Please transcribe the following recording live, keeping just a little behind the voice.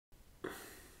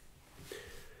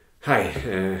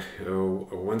Hi,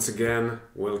 once again,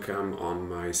 welcome on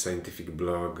my scientific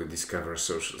blog Discover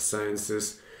Social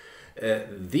Sciences.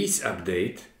 This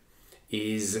update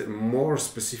is more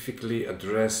specifically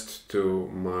addressed to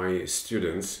my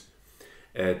students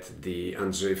at the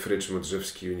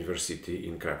Frycz University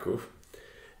in Kraków.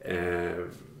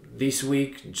 This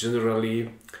week,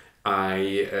 generally,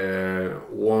 I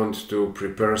want to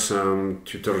prepare some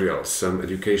tutorials, some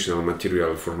educational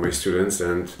material for my students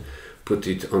and put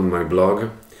it on my blog,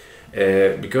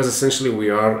 because essentially we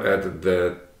are at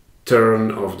the turn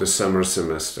of the summer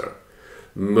semester.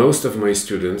 Most of my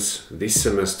students this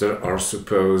semester are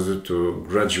supposed to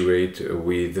graduate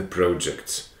with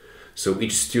projects. So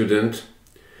each student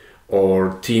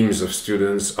or teams of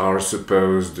students are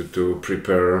supposed to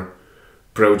prepare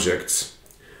projects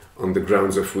on the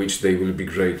grounds of which they will be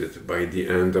graded by the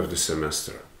end of the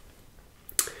semester.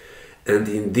 And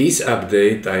in this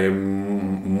update, I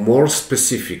am more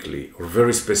specifically, or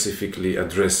very specifically,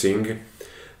 addressing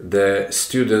the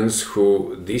students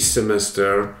who this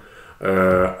semester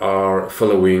are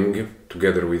following,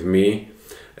 together with me,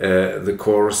 the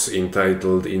course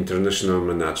entitled International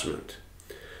Management.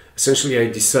 Essentially,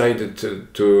 I decided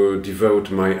to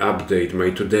devote my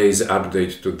today's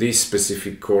update to this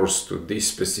specific course, to this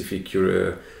specific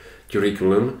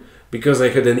curriculum, because I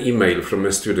had an email from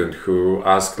a student who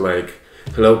asked like,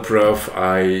 "Hello Prof,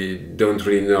 I don't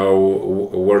really know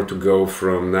where to go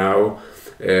from now.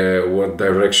 What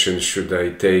direction should I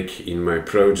take in my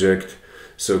project?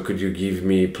 So could you give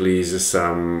me please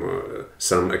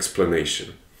some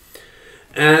explanation?"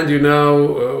 And you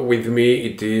know, with me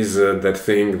it is that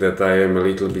thing that I am a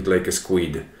little bit like a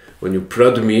squid. When you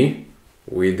prod me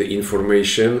with the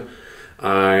information,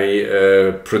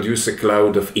 I produce a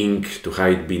cloud of ink to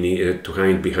hide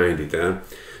behind it.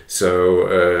 So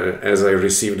as I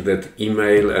received that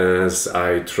email, as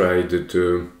I tried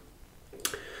to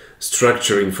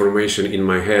structure information in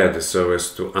my head so as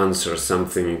to answer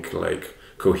something like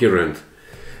coherent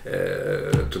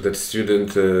to that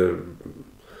student,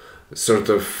 sort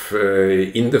of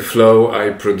in the flow,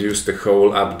 I produced a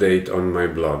whole update on my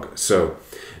blog. So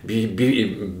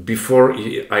before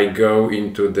I go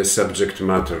into the subject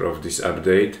matter of this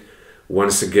update,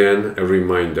 once again a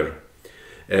reminder.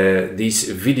 This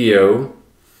video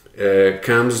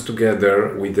comes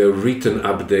together with a written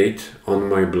update on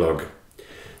my blog.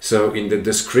 So in the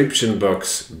description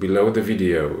box below the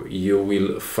video you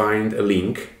will find a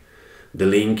link. The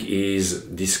link is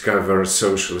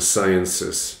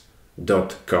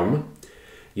discoversocialsciences.com.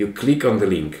 You click on the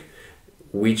link,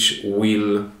 which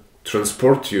will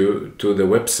transport you to the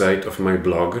website of my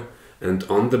blog, and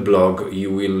on the blog you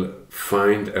will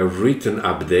find a written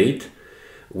update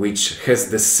which has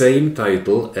the same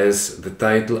title as the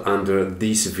title under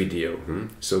this video.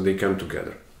 So they come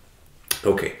together.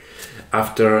 Okay,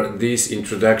 after this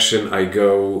introduction I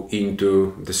go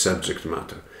into the subject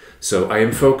matter. So I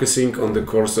am focusing on the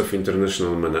course of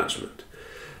International Management.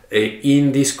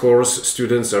 In this course,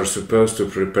 students are supposed to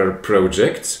prepare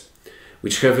projects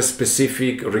which have a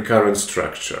specific recurrent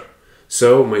structure.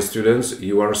 So, my students,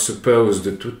 you are supposed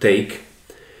to take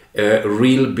a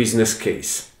real business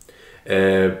case,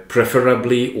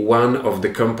 preferably one of the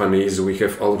companies we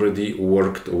have already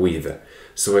worked with.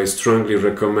 So I strongly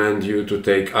recommend you to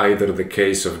take either the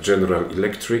case of General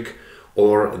Electric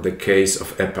or the case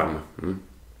of EPAM.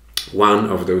 One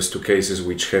of those two cases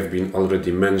which have been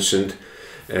already mentioned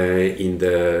in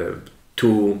the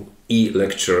two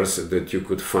e-lectures that you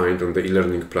could find on the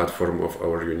e-learning platform of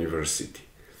our university.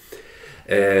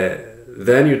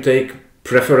 Then you take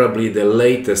preferably the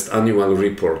latest annual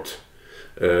report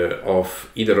of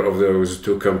either of those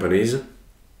two companies,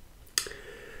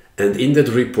 and in that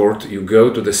report you go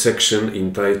to the section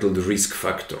entitled Risk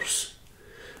Factors,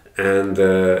 and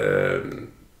the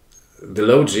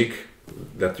logic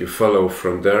that you follow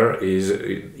from there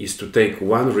is to take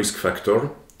one risk factor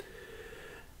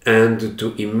and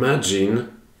to imagine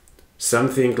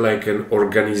something like an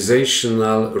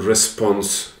organizational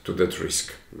response to that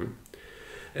risk.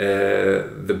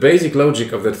 The basic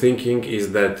logic of that thinking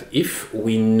is that if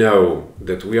we know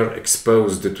that we are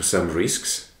exposed to some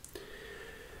risks,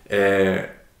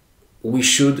 we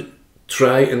should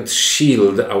try and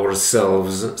shield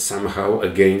ourselves somehow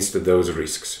against those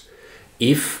risks.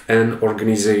 If an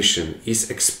organization is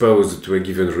exposed to a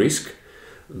given risk,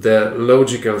 the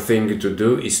logical thing to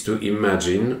do is to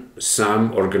imagine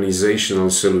some organizational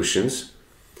solutions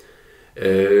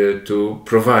to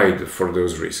provide for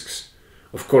those risks.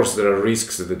 Of course, there are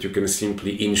risks that you can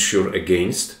simply insure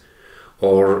against,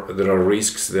 or there are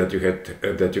risks that you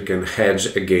can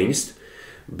hedge against,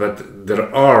 but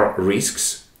there are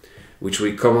risks which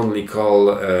we commonly call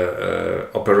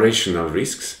operational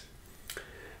risks,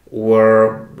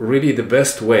 where really the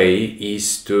best way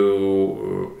is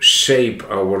to shape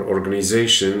our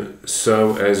organization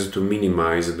so as to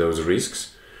minimize those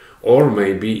risks, or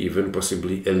maybe even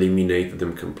possibly eliminate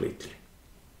them completely.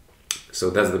 So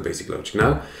that's the basic logic.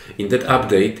 Now, in that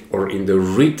update, or in the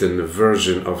written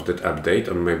version of that update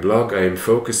on my blog, I am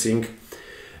focusing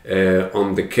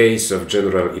on the case of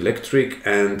General Electric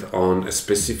and on a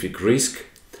specific risk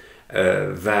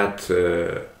that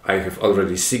I have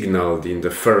already signaled in the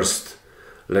first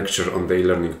lecture on the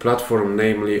e-learning platform,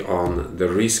 namely on the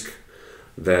risk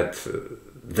that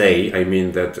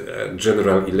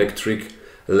General Electric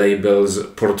labels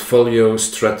portfolio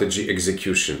strategy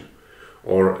execution,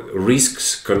 or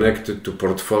risks connected to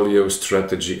portfolio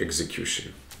strategy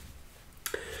execution.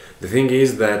 The thing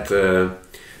is that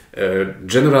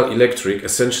General Electric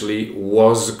essentially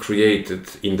was created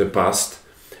in the past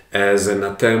as an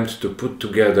attempt to put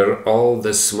together all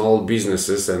the small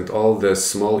businesses and all the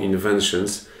small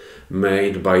inventions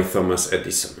made by Thomas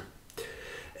Edison.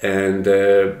 And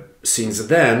since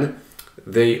then,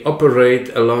 they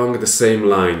operate along the same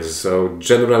lines. So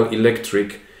General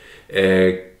Electric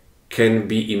can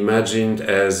be imagined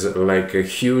as like a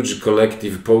huge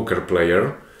collective poker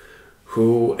player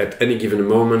who at any given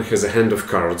moment has a hand of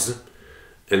cards,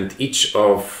 and each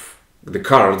of the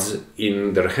cards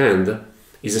in their hand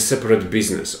is a separate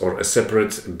business or a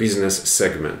separate business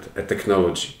segment, a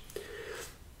technology.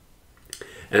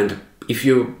 And if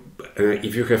you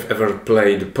have ever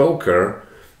played poker,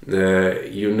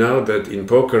 you know that in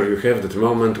poker you have that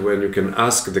moment when you can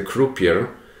ask the croupier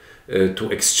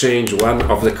to exchange one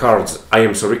of the cards.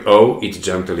 It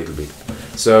jumped a little bit.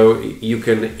 So you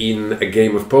can, in a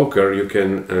game of poker, you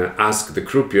can ask the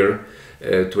croupier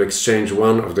to exchange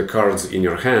one of the cards in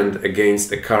your hand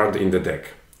against a card in the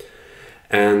deck.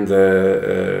 And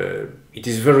it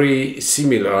is very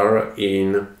similar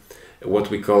in what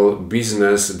we call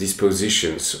business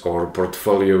dispositions or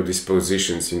portfolio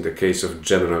dispositions in the case of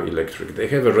General Electric. They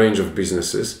have a range of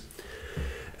businesses,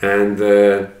 and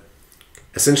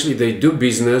essentially they do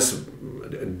business.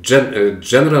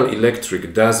 General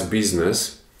Electric does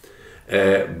business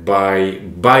by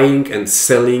buying and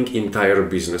selling entire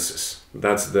businesses.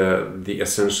 That's the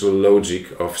essential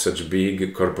logic of such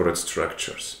big corporate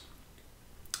structures.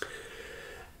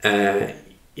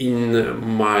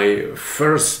 In my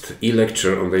first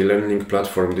e-lecture on the e-learning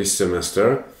platform this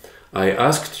semester, I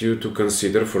asked you to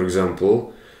consider, for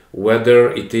example,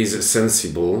 whether it is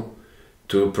sensible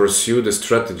to pursue the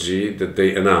strategy that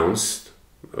they announced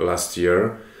last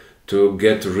year to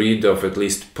get rid of at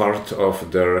least part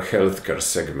of their healthcare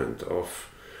segment, of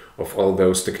all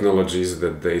those technologies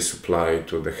that they supply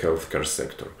to the healthcare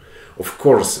sector. Of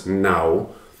course, now,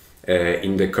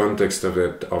 in the context of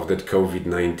that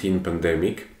COVID-19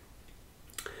 pandemic,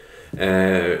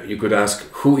 you could ask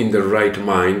who in their right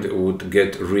mind would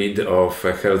get rid of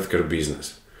a healthcare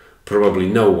business. Probably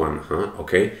no one, huh?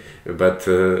 Okay, but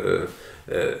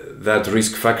that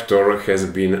risk factor has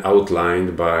been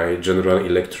outlined by General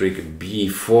Electric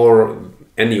before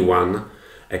anyone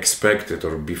expected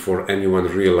or before anyone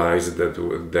realized that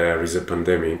there is a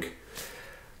pandemic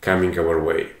coming our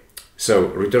way. So,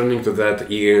 returning to that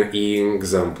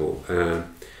example,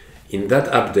 in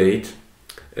that update,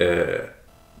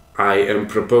 I am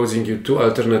proposing you two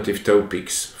alternative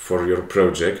topics for your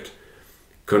project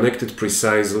connected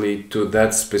precisely to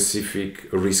that specific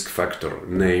risk factor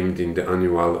named in the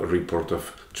annual report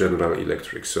of General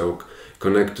Electric. So,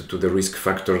 connected to the risk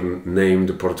factor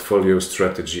named portfolio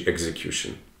strategy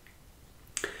execution.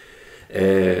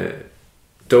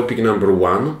 Topic number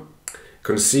one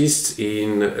consists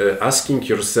in asking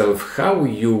yourself how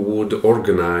you would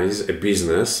organize a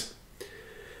business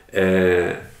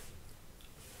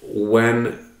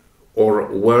when or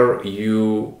where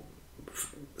you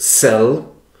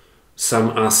sell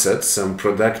some assets, some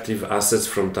productive assets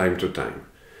from time to time.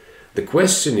 The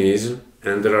question is,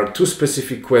 and there are two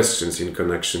specific questions in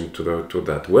connection to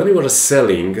that. When you are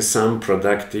selling some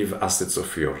productive assets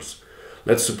of yours,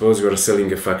 let's suppose you are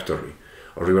selling a factory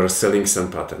or you are selling some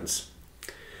patents,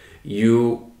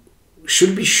 you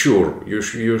should be sure, you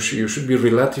should be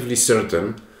relatively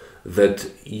certain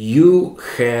that you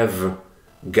have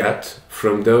got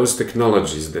from those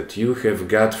technologies, that you have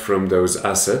got from those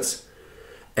assets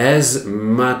as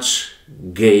much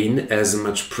gain, as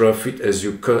much profit as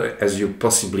you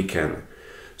possibly can.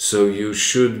 So you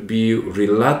should be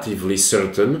relatively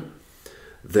certain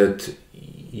that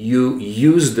you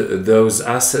used those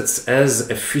assets as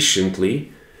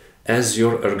efficiently as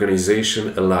your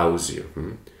organization allows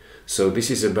you. So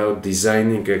this is about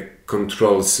designing a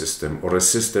control system or a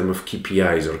system of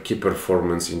KPIs or key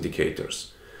performance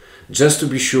indicators. Just to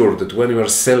be sure that when you are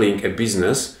selling a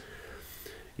business,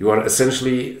 you are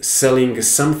essentially selling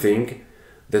something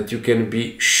that you can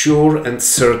be sure and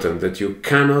certain that you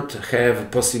cannot have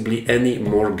possibly any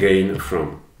more gain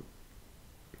from.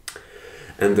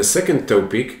 And the second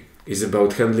topic is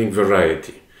about handling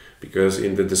variety, because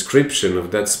in the description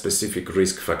of that specific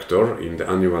risk factor in the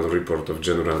annual report of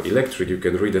General Electric, you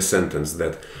can read a sentence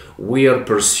that we are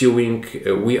pursuing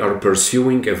a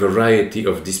variety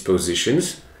of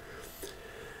dispositions,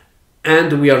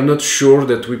 and we are not sure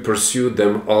that we pursue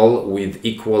them all with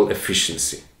equal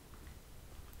efficiency.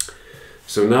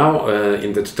 So now,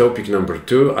 in that topic number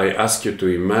 2, I ask you to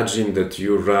imagine that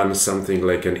you run something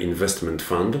like an investment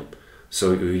fund.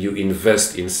 So you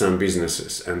invest in some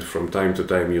businesses, and from time to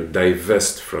time you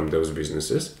divest from those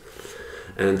businesses.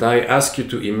 And I ask you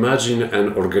to imagine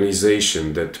an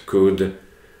organization that could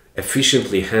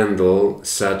efficiently handle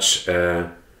such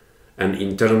an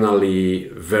internally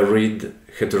varied,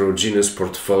 heterogeneous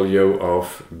portfolio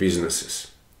of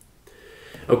businesses.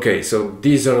 Okay, so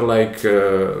these are like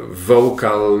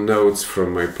vocal notes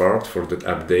from my part for that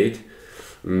update.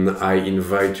 I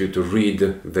invite you to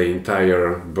read the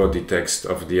entire body text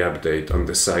of the update on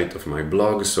the site of my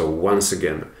blog. So once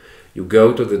again, you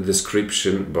go to the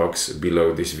description box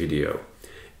below this video.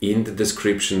 In the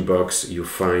description box, you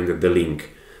find the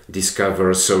link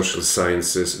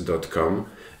discoversocialsciences.com.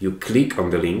 You click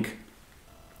on the link,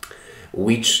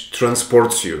 which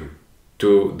transports you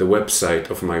to the website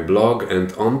of my blog,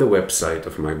 and on the website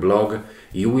of my blog,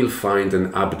 you will find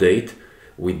an update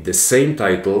with the same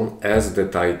title as the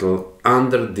title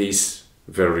under this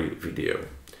very video.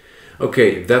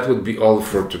 Okay, that would be all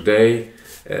for today.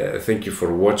 Thank you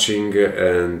for watching,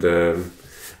 and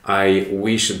I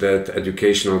wish that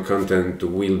educational content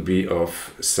will be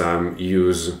of some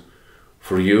use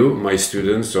for you, my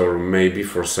students, or maybe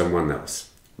for someone else.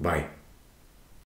 Bye.